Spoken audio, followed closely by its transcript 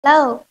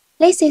Hello,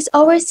 this is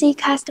Overseas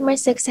Customer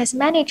Success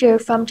Manager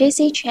from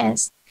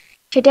JCtrans.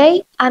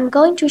 Today, I'm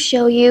going to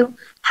show you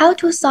how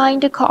to sign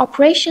the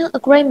cooperation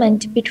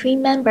agreement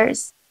between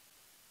members.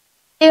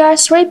 There are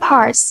three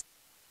parts: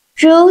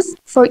 rules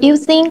for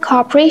using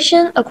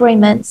cooperation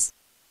agreements,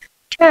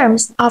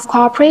 terms of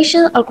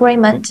cooperation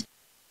agreement,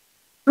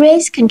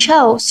 risk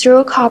control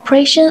through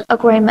cooperation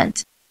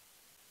agreement.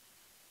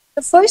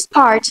 The first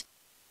part,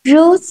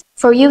 rules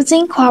for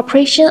using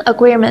cooperation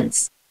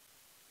agreements.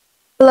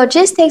 The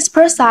logistics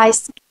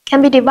process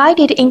can be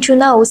divided into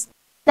nodes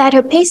that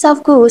a piece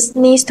of goods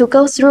needs to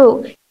go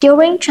through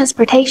during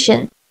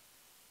transportation.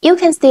 You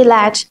can see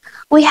that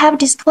we have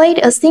displayed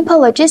a simple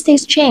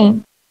logistics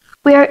chain,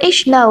 where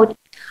each node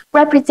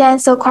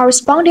represents a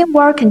corresponding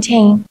work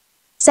contained,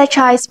 such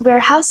as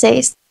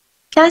warehouses,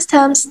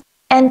 customs,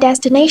 and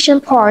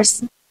destination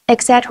ports,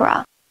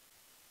 etc.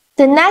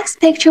 The next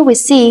picture we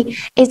see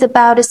is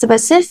about the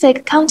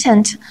specific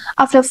content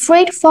of the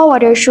freight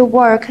forwarder should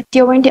work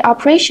during the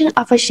operation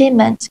of a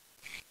shipment.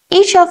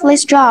 Each of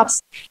these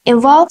jobs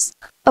involves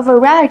a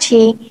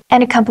variety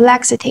and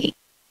complexity,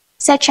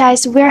 such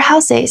as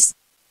warehouses,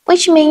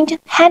 which means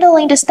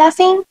handling the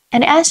stuffing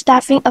and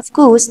unstuffing of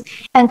goods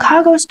and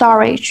cargo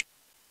storage.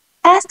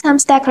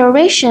 Customs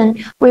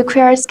declaration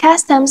requires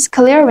customs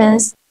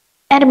clearance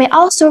and may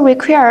also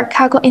require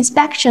cargo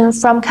inspection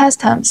from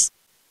customs.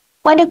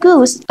 When the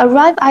goods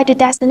arrive at the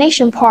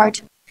destination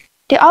port,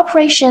 the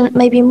operation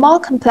may be more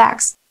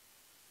complex,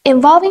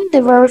 involving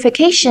the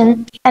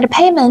verification and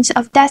payment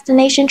of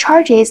destination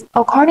charges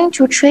according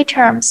to trade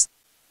terms,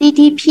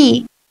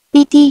 DDP,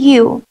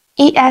 DDU,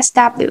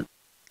 ESW.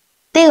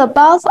 The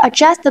above are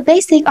just the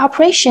basic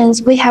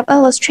operations we have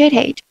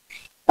illustrated,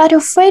 but a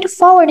freight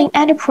forwarding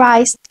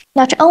enterprise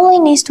not only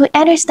needs to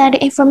understand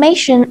the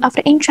information of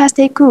the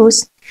entrusted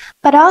goods,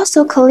 but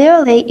also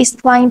clearly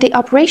explain the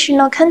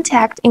operational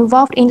context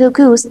involved in the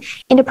goods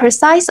in the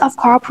process of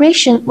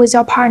cooperation with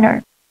your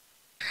partner.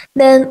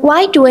 Then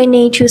why do we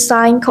need to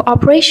sign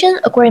cooperation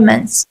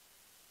agreements?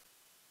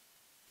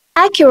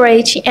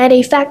 Accurate and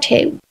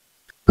effective.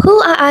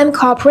 Who I am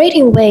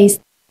cooperating with,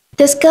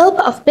 the scope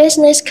of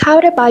business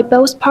covered by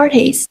both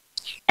parties,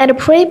 and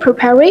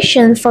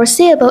pre-preparation for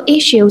foreseeable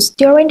issues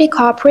during the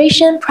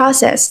cooperation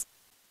process.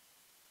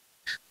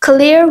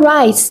 Clear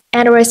rights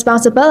and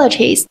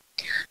responsibilities.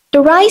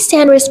 The rights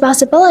and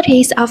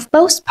responsibilities of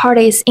both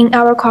parties in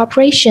our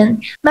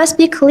cooperation must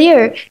be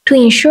clear to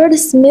ensure the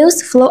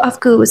smooth flow of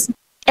goods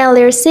and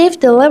their safe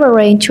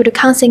delivery to the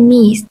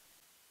consignees.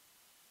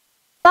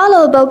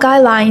 Followable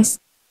guidelines.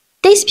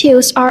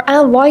 Disputes are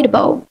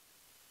unavoidable.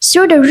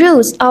 Through the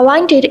rules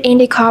outlined in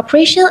the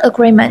cooperation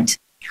agreement,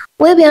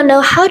 we will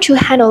know how to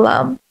handle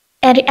them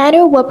and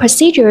under what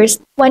procedures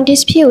when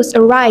disputes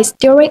arise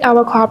during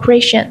our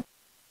cooperation.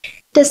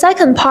 The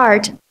second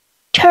part,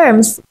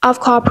 terms of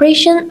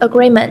cooperation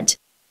agreement,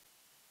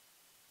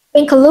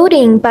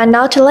 including but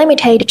not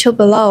limited to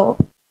below.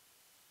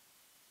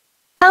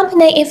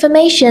 Company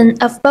information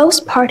of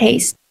both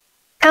parties,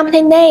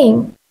 company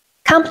name,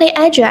 company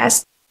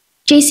address,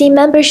 JC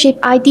membership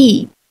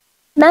ID,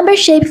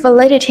 membership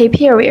validity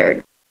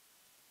period.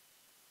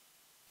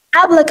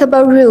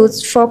 Applicable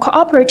rules for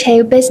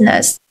cooperative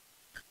business,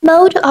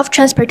 mode of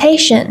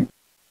transportation,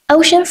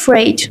 ocean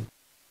freight,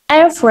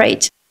 air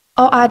freight,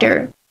 or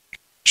other.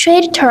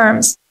 Trade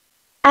terms,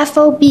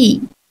 FOB,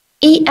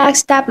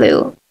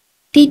 EXW,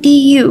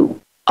 DDU,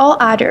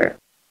 or other.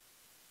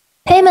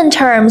 Payment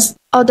terms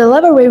or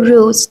delivery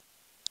rules.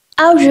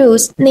 All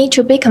rules need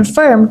to be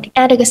confirmed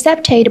and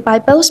accepted by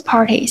both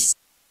parties.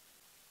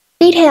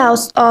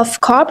 Details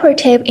of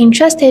cooperative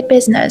entrusted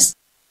business.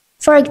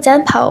 For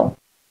example,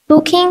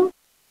 booking,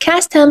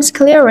 customs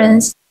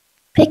clearance,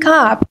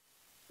 pickup,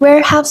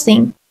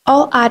 warehousing,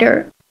 or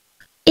other.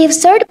 If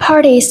third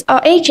parties or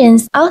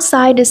agents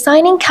outside the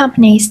signing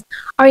companies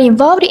are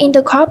involved in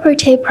the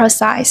cooperative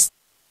process,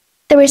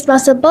 the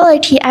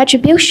responsibility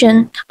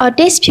attribution or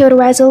dispute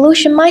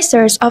resolution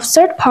methods of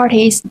third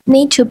parties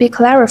need to be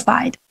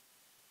clarified.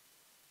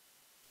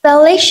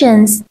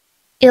 Violations,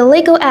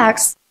 illegal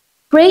acts,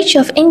 breach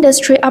of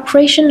industry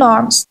operation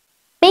norms,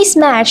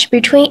 mismatch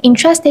between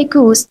entrusted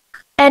goods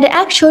and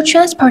actual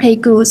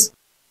transported goods,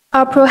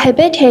 or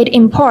prohibited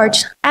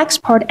import,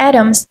 export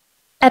items,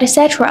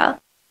 etc.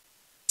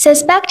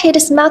 Suspected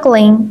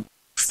smuggling,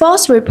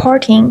 false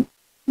reporting,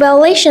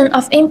 violation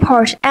of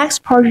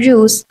import-export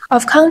rules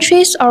of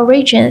countries or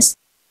regions,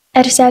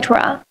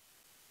 etc.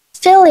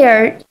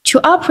 Failure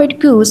to operate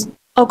goods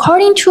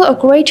according to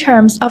agreed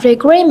terms of the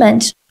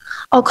agreement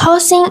or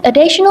causing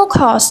additional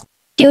costs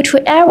due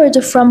to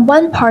errors from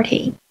one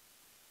party.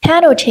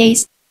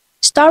 Penalties,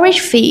 storage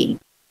fee,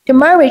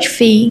 demurrage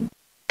fee,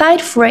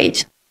 guide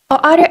freight,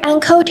 or other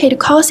unquoted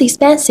cost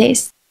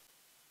expenses.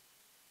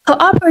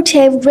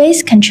 Cooperative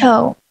risk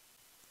control.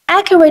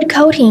 Accurate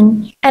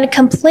coding and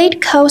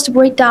complete cost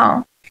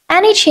breakdown.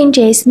 Any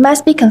changes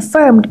must be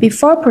confirmed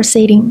before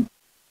proceeding.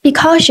 Be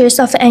cautious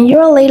of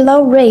unusually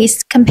low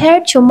rates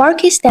compared to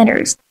market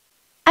standards.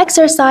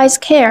 Exercise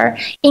care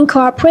in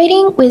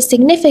cooperating with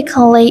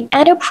significantly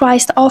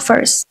underpriced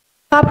offers.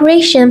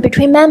 Cooperation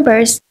between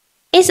members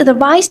is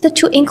advised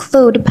to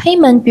include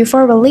payment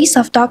before release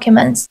of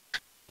documents.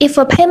 If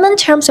a payment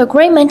terms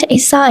agreement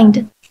is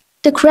signed,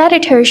 the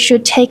creditor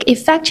should take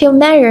effective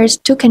measures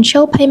to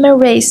control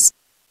payment risks.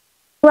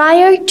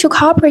 Prior to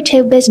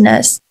cooperative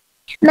business,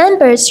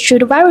 members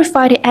should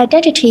verify the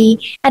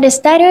identity and the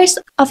status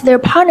of their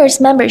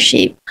partner's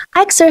membership,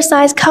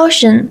 exercise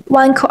caution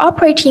when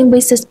cooperating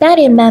with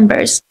suspended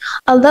members,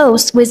 or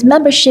those with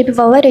membership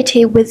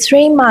validity with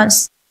 3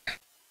 months.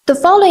 The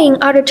following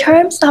are the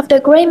terms of the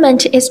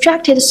agreement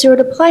extracted through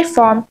the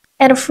platform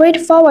and freight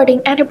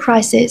forwarding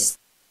enterprises.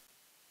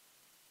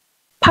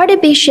 Party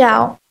B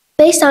shall,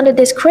 based on the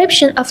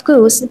description of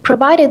goods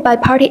provided by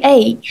Party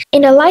A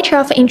in the letter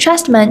of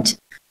entrustment,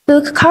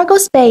 book cargo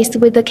space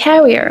with the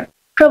carrier,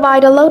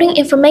 provide the loading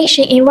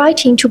information in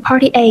writing to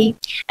Party A,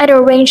 and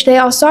arrange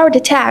the authority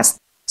tasks,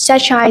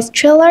 such as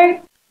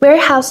trailer,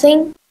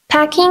 warehousing,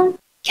 packing,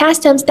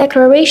 customs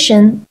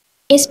declaration,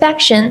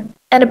 inspection,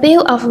 and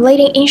bill of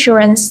lading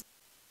insurance.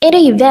 In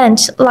the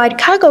event light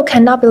cargo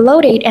cannot be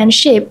loaded and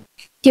shipped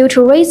due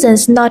to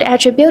reasons not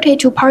attributed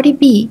to Party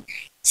B,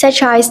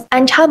 such as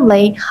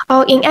untimely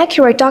or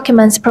inaccurate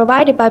documents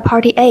provided by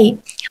Party A,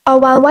 or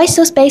when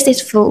vessel space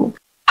is full,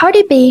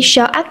 Party B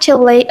shall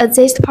actively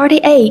assist Party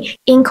A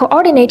in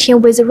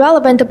coordinating with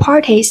relevant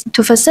parties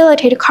to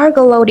facilitate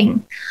cargo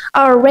loading,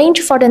 or arrange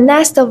for the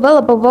next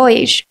available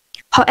voyage.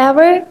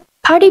 However,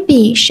 Party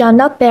B shall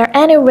not bear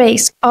any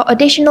risk or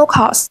additional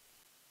costs.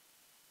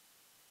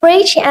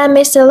 Freight and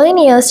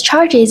miscellaneous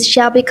charges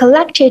shall be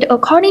collected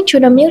according to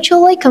the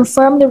mutually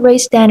confirmed rate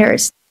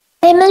standards.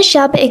 Payment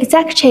shall be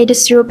executed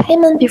through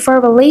payment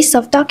before release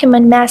of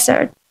document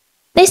method.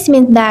 This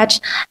means that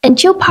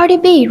until Party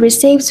B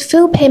receives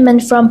full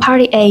payment from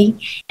Party A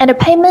and the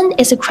payment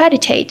is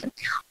credited,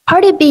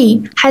 Party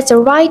B has the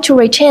right to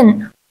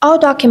retain all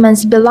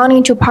documents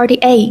belonging to Party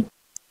A,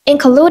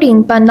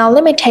 including but not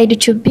limited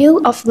to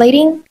bill of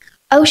lading,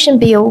 ocean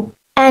bill,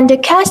 and the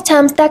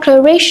customs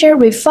declaration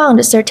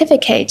refund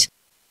certificate.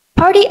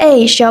 Party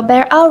A shall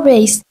bear all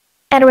risks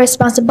and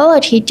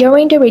responsibility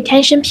during the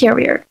retention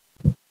period.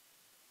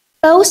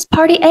 Both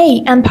Party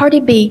A and Party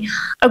B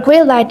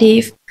agree that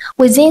if,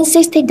 within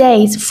 60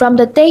 days from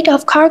the date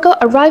of cargo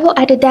arrival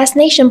at the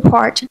destination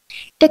port,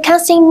 the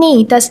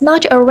consignee does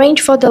not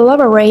arrange for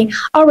delivery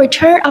or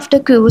return of the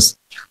goods,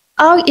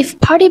 or if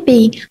Party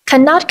B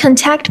cannot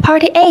contact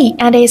Party A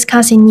and its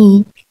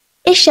consignee,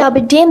 it shall be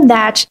deemed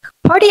that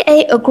Party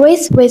A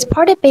agrees with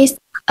Party B's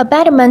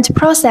abandonment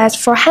process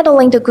for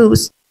handling the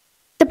goods.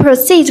 The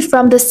proceeds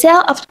from the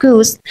sale of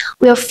goods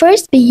will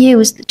first be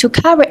used to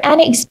cover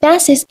any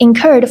expenses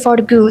incurred for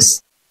the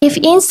goods. If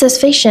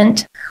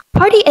insufficient,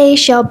 Party A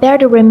shall bear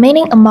the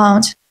remaining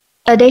amount.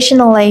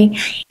 Additionally,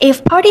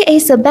 if Party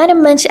A's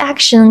abandonment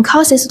action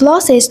causes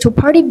losses to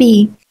Party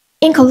B,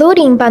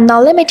 including but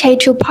not limited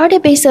to Party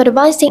B's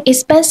advancing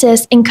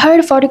expenses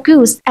incurred for the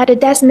goods at the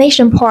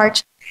destination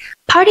port,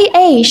 Party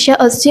A shall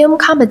assume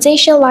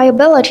compensation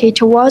liability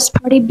towards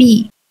Party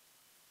B.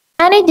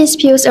 Any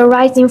disputes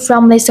arising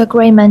from this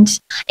agreement,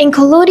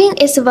 including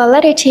its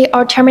validity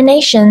or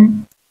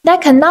termination,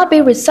 that cannot be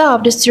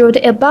resolved through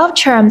the above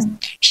terms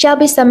shall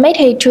be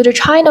submitted to the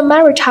China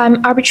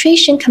Maritime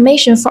Arbitration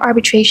Commission for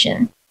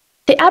arbitration.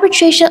 The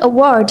arbitration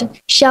award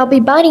shall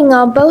be binding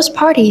on both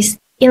parties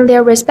in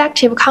their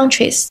respective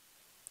countries.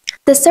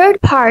 The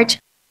third part,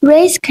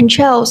 risk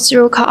control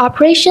through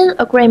cooperation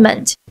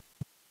agreement.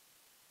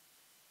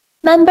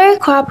 Member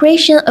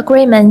cooperation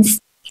agreements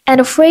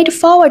and freight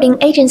forwarding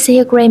agency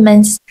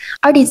agreements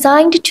are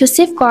designed to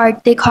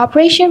safeguard the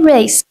cooperation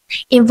risks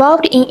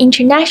involved in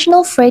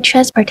international freight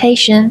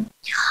transportation.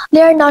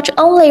 They not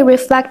only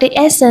reflect the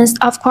essence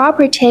of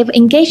cooperative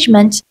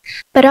engagement,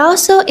 but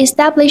also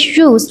establish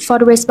rules for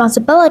the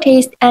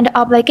responsibilities and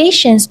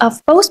obligations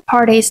of both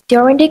parties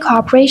during the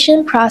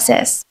cooperation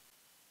process.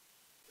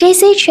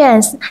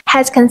 JCtrans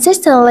has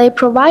consistently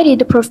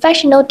provided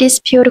professional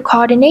dispute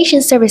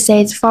coordination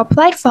services for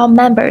platform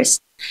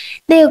members.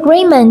 The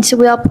agreement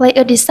will play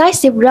a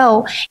decisive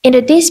role in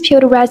the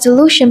dispute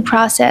resolution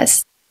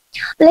process.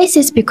 This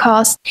is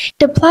because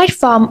the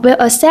platform will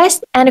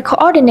assess and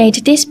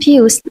coordinate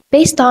disputes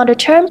based on the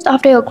terms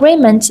of the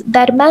agreement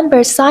that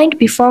members signed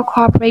before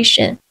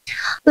cooperation.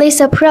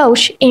 This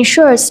approach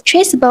ensures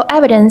traceable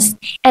evidence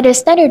and a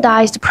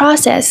standardized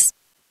process.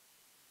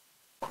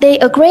 The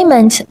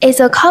agreement is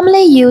a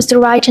commonly used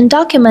written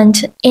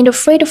document in the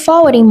freight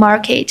forwarding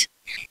market.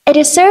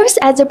 It serves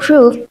as a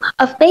proof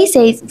of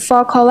basis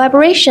for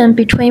collaboration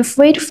between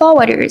freight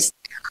forwarders.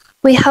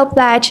 We hope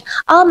that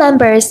all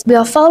members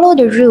will follow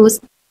the rules,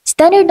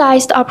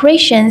 standardized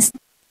operations,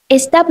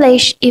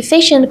 establish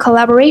efficient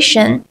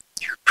collaboration,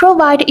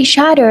 provide each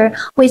other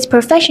with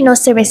professional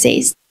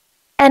services,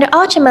 and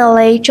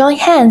ultimately join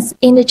hands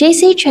in the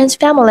JCtrans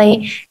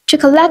family to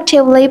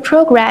collectively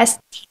progress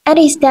and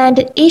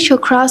extend each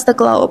across the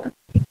globe.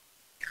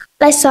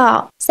 That's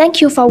all. Thank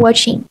you for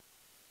watching.